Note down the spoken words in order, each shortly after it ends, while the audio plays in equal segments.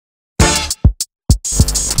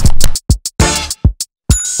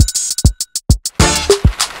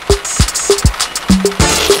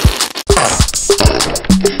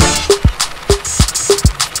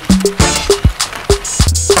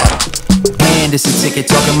And it's a ticket,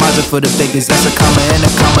 talking Mazda for the biggest. That's a comma and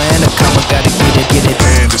a comma and a comma, gotta get it, get it.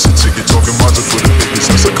 And it's a ticket, talking Mazda for the biggest.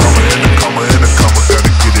 That's a comma and a comma and a comma,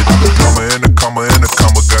 gotta get it. A comma and a comma and a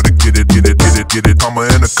comma, gotta get it, get it, get it, get it. Comma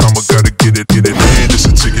and a comma, gotta get it, get it. And it's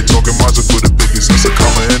a ticket, talking Mazda for the biggest. That's a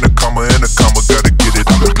comma and a comma and a comma, gotta get it.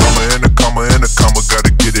 A comma and a comma and a comma,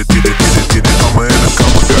 gotta get it, get it, get it, get it. Comma and a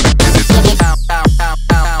comma, gotta get it.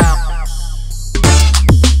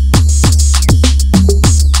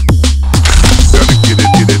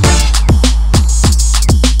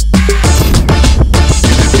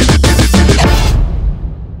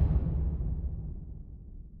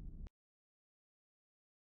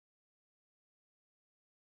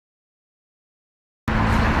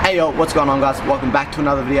 Hey yo, what's going on guys? Welcome back to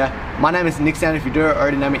another video. My name is Nick Seddon, if you do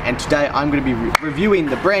already know me, and today I'm going to be reviewing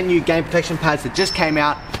the brand new game protection pads that just came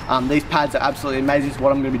out. These pads are absolutely amazing, so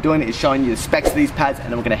what I'm going to be doing is showing you the specs of these pads, and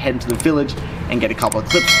then we're going to head into the village and get a couple of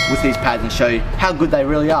clips with these pads and show you how good they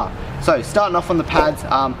really are. So starting off on the pads,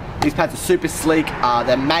 these pads are super sleek.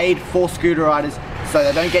 They're made for scooter riders, so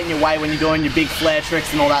they don't get in your way when you're doing your big flare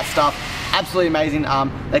tricks and all that stuff. Absolutely amazing.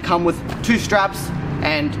 They come with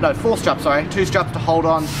four straps, sorry. 2 straps to hold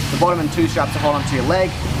on the bottom and 2 straps to hold on to your leg.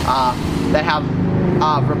 They have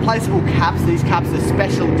replaceable caps. These caps are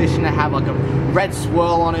special edition. They have like a red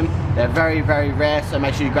swirl on them. They're very, very rare, so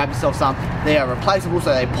make sure you grab yourself some. They are replaceable,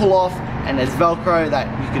 so they pull off, and there's Velcro that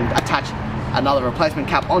you can attach another replacement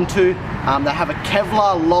cap onto. They have a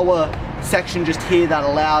Kevlar lower section just here that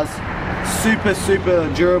allows super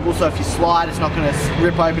durable, so if you slide it's not going to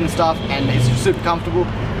rip open and stuff, and it's super comfortable.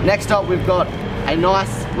 Next up we've got a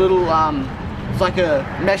nice little it's like a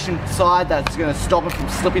mesh inside that's going to stop it from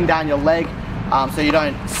slipping down your leg, so you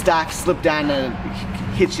don't slip down and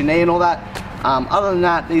hit your knee and all that. Other than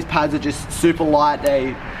that, these pads are just super light.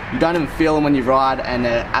 You don't even feel them when you ride, and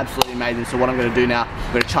they're absolutely amazing. So what I'm going to do now,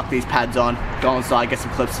 I'm going to chuck these pads on, go inside, get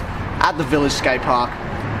some clips at the village skate park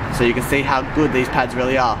so you can see how good these pads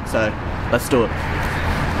really are. So let's do it.